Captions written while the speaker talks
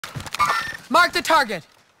Mark the target.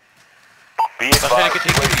 Be advised,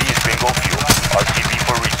 UAV is bingo fuel. RTV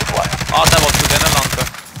for resupply. Ah, der var til denne lampen.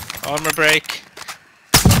 Armor break.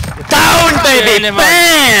 Down, baby!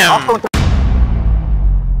 Bam!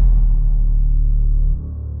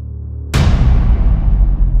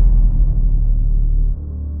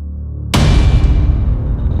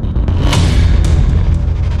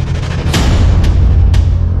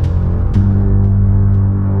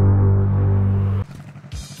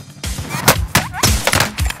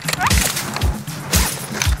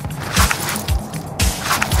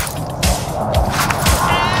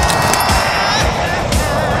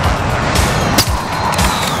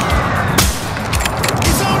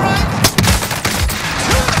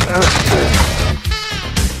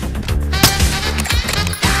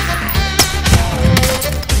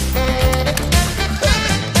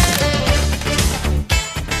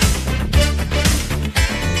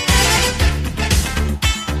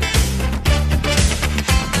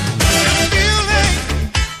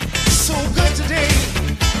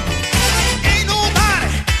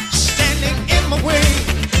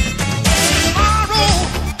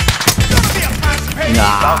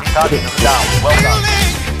 Bounty target is down. Well done.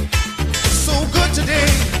 So good today.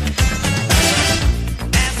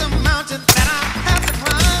 As a mountain that I have to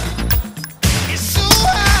climb. It's so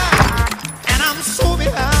high, and I'm so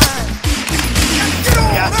behind. Get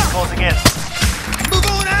on Gas is up. closing in. Move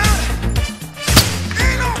on out.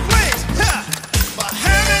 Ain't no place but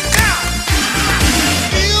heaven now.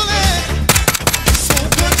 Feeling so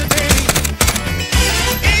good today.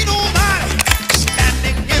 Ain't nobody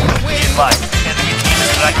standing in the way. Fine. Enemy team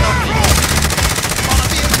is right now.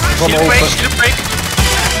 Shield break.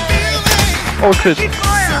 Oh shit.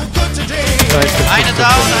 Eine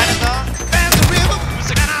down.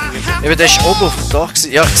 Eben, der ist oben auf dem Dach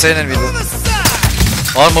gewesen. Ja, ich sehe ihn wieder.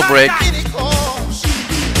 Armor break.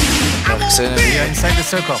 Ja, ich sehe ihn wieder. Inside the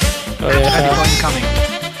circle. Oh ja. Incoming.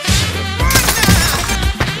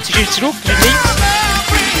 Jetzt ist er zurück, nicht links.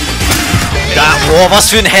 Ja, boah, was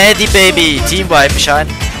für ein Heady, Baby. Teamwipe ist ein.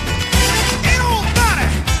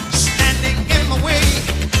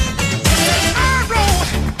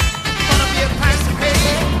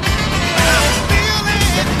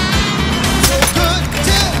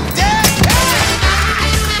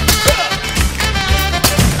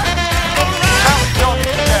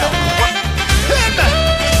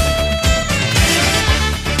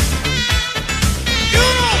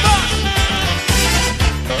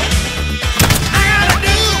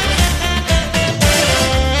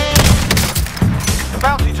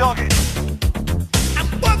 Bounty target. I'm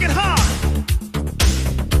working hard.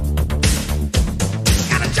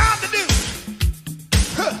 Got a job to do.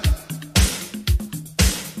 Huh.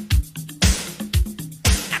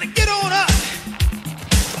 Gotta get on up.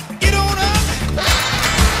 Get on up.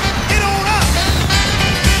 Get on up.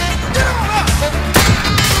 Get on up.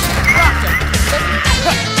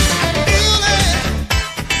 Feeling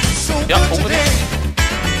so Ja, good unbedingt. today.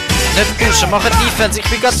 Nicht pushen, machen Defense. Ich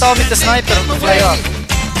bin gerade da mit dem Sniper und dem Flyer.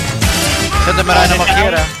 Können wir einen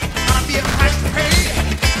markieren?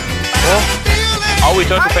 Oh. Alle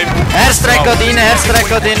dort auf einem Hook. Airstrike geht rein,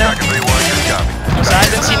 Airstrike geht rein. Als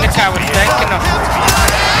einer seine Cover, denke noch.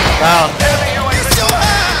 Down.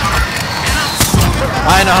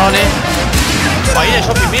 Einen habe ich. Einer ist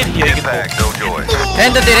schon bei mir hier irgendwo. Impact, no joy.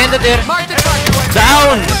 Hinter dir. Mark the target.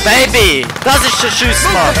 Down, Baby. Das ist der Schuss,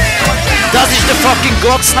 Mann. Das ist der fucking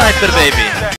God-Sniper, Baby.